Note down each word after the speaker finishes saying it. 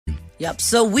Yep.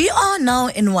 So we are now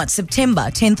in September,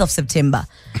 10th of September,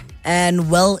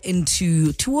 and well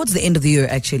towards the end of the year,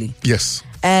 actually. Yes.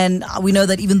 And we know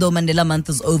that even though Mandela Month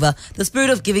is over, the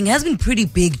spirit of giving has been pretty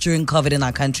big during COVID in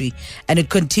our country, and it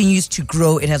continues to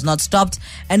grow. It has not stopped.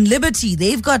 And Liberty,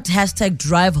 they've got hashtag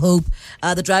Drive Hope,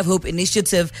 the Drive Hope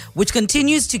initiative, which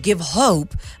continues to give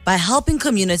hope by helping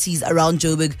communities around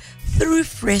Joburg through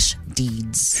fresh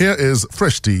deeds. Here is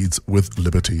Fresh Deeds with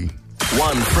Liberty.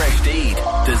 One fresh deed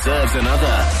deserves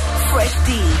another. Fresh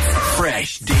Deeds.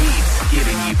 Fresh Deeds.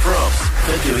 Giving you props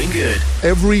for doing good.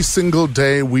 Every single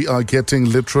day we are getting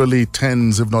literally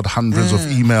tens, if not hundreds of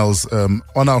emails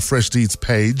on our Fresh Deeds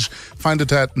page. Find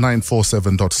it at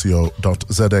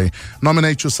 947.co.za.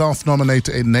 Nominate yourself, nominate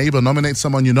a neighbor, nominate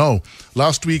someone you know.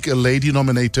 Last week, a lady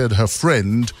nominated her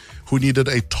friend who needed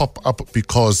a top-up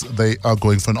because they are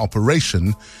going for an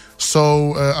operation.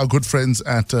 So our good friends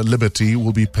at Liberty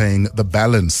will be paying the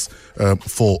balance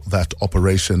for that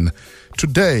operation.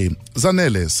 Today,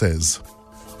 Zanele says,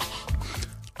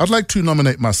 I'd like to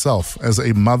nominate myself as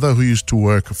a mother who used to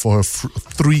work for her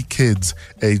three kids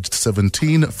aged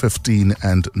 17, 15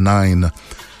 and 9.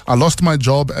 I lost my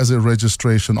job as a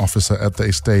registration officer at the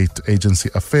Estate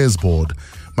Agency Affairs Board.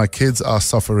 My kids are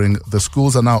suffering. The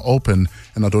schools are now open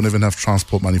and I don't even have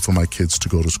transport money for my kids to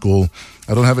go to school.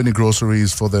 I don't have any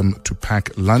groceries for them to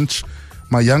pack lunch.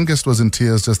 My youngest was in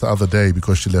tears just the other day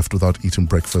because she left without eating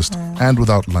breakfast and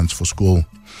without lunch for school.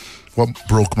 What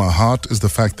broke my heart is the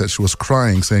fact that she was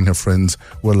crying, saying her friends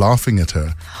were laughing at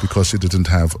her because she didn't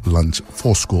have lunch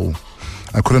for school.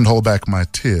 I couldn't hold back my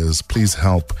tears. Please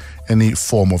help. Any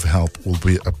form of help will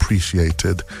be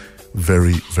appreciated.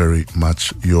 Very, very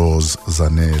much yours,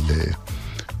 Zanele.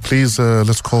 Please,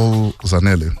 let's call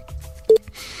Zanele.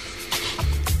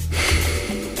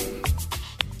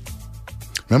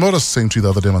 Remember what I was saying to you the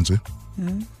other day, Manzi?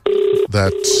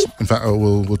 That, in fact,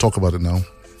 we'll talk about it now.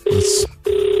 Let's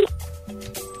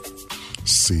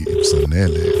see if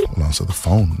Zanele will answer the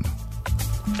phone.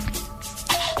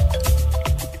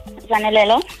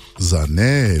 Zanele.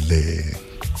 Zanele.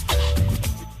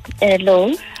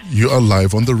 Hello. You are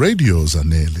live on the radio,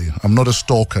 Zanele. I'm not a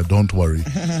stalker, don't worry.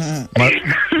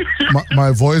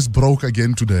 My voice broke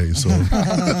again today, so.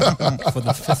 For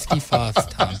the 51st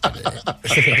time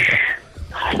today.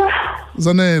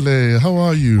 Zanele, how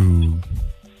are you?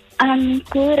 I'm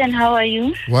good, and how are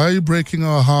you? Why are you breaking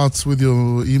our hearts with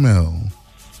your email?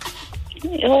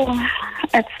 Oh,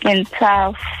 it's been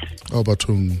tough. Oh,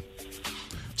 Batung.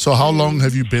 So how long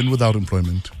have you been without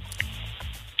employment?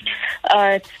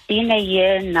 It's been a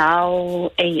year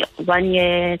now, 1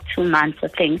 year, 2 months, I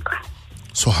think.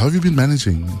 So how have you been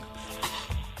managing?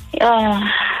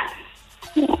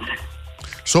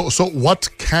 So what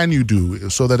can you do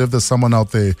so that if there's someone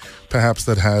out there perhaps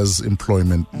that has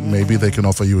employment, maybe they can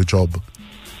offer you a job?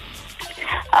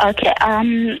 Okay,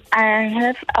 I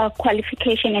have a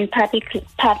qualification in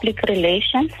public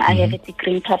relations. I have a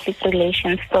degree in public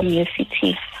relations from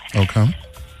UCT. Okay.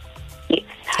 Yes.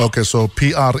 Okay, so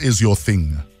PR is your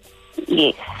thing.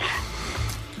 Yes.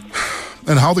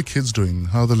 And how are the kids doing?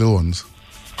 How are the little ones?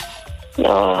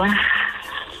 Oh,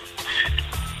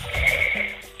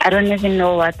 I don't even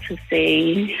know what to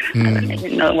say. I don't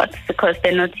even know because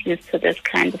they're not used to this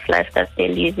kind of life that they're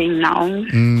living now.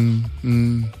 And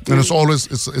it's always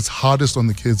it's hardest on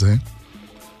the kids, eh?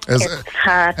 It's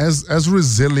hard. As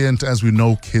resilient as we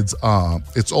know kids are,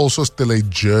 it's also still a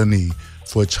journey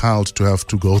for a child to have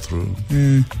to go through.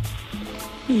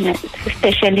 Yes,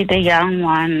 especially the young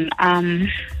one.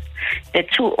 The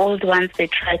two old ones, they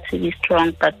try to be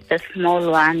strong, but the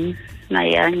small one, my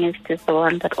youngest, is the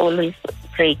one that always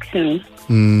breaks me.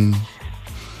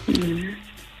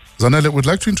 Zanele, we'd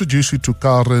like to introduce you to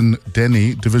Karen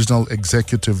Denny, Divisional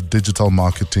Executive Digital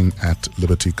Marketing at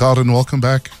Liberty. Karen, welcome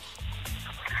back.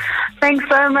 Thanks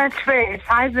so much, Fresh.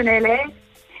 Hi, Zanele.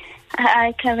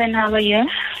 Hi, Kevin. How are you?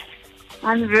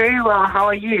 I'm very well. How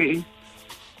are you?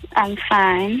 I'm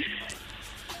fine.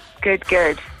 Good,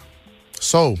 good.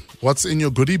 So, what's in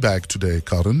your goodie bag today,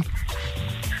 Karen?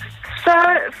 So,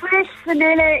 Fresh,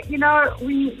 Zanele,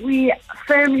 we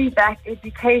firmly back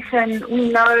education.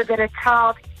 We know that a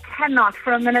child cannot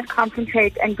for a minute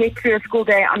concentrate and get through a school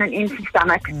day on an empty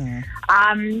stomach.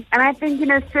 And I think,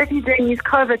 certainly during these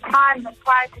COVID times and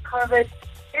prior to COVID,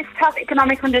 there's tough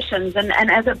economic conditions. And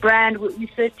as a brand, we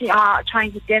certainly are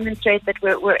trying to demonstrate that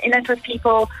we're in it with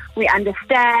people, we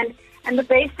understand. And the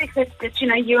basics that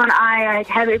you and I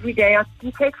have every day,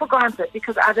 we take for granted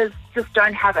because others just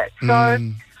don't have it. So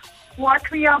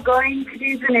what we are going to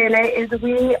do, Zanele, is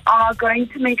we are going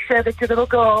to make sure that your little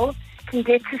girl can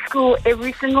get to school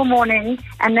every single morning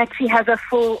and that she has a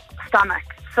full stomach.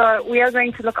 So we are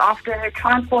going to look after her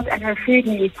transport and her food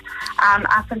needs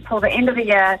up until the end of the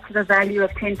year to the value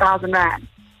of 10,000 rand.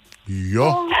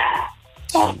 Yo.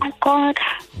 Oh my God.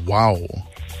 Wow.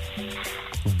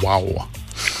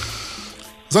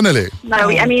 Zanele. No,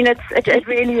 I mean, it's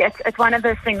really, it's one of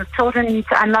those things. Children need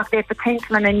to unlock their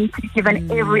potential and they need to be given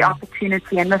every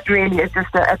opportunity. And this really is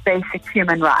just a basic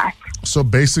human right. So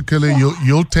basically,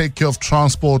 you'll take care of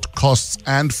transport costs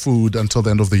and food until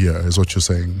the end of the year, is what you're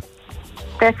saying?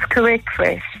 That's correct,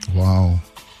 Fresh. Wow.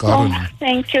 Karen. Oh,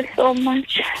 thank you so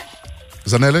much.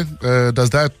 Zanele,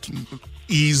 does that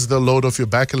ease the load off your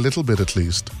back a little bit at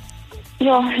least?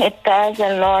 Yeah, it does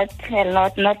a lot,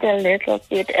 not a little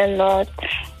bit, a lot.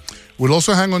 We'll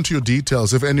also hang on to your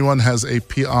details. If anyone has a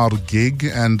PR gig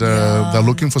and they're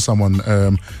looking for someone,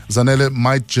 Zanele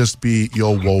might just be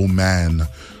your woe man.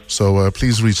 So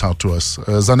please reach out to us.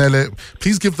 Zanele,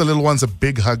 please give the little ones a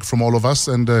big hug from all of us.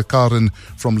 And Karen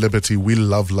from Liberty, we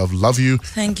love you.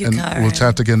 Thank you, and Karen. We'll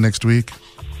chat again next week.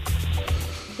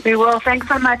 We will. Thanks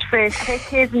so much, Fresh. Take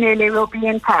care, Zanele. We'll be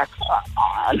in touch.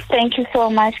 Thank you so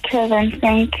much, Kevin.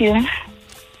 Thank you.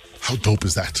 How dope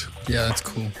is that? Yeah, that's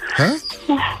cool. Huh?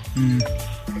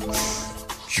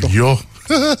 Yo.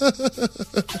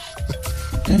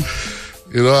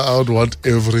 You know, I would want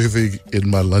everything in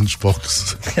my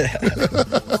lunchbox.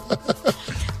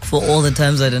 For all the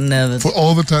times I didn't have it. For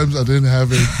all the times I didn't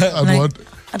have it,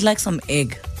 I'd like some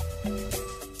egg.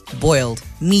 Boiled.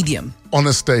 Medium. on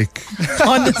a steak.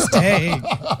 On a steak.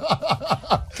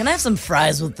 Can I have some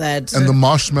fries with that? And the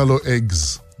marshmallow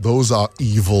eggs, those are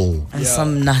evil. And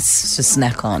some nuts to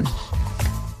snack on.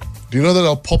 Do you know that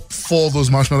I'll pop 4 of those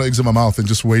marshmallow eggs in my mouth and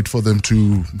just wait for them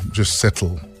to just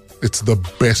settle? It's the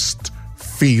best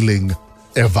feeling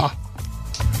ever.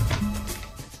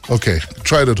 Okay,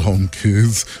 try it at home,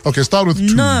 kids. Okay, start with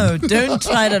 2. No, don't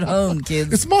try it at home,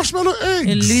 kids. It's marshmallow eggs.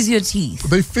 You'll lose your teeth.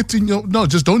 They fit in your... No,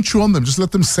 just don't chew on them. Just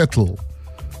let them settle.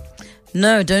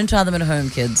 No, don't try them at home,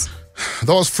 kids.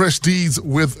 That was Fresh Deeds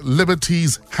with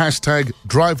Liberty's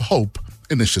 #DriveHope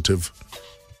initiative.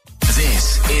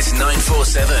 This is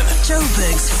 947.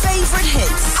 Joburg's favorite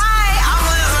hits. I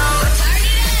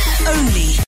am only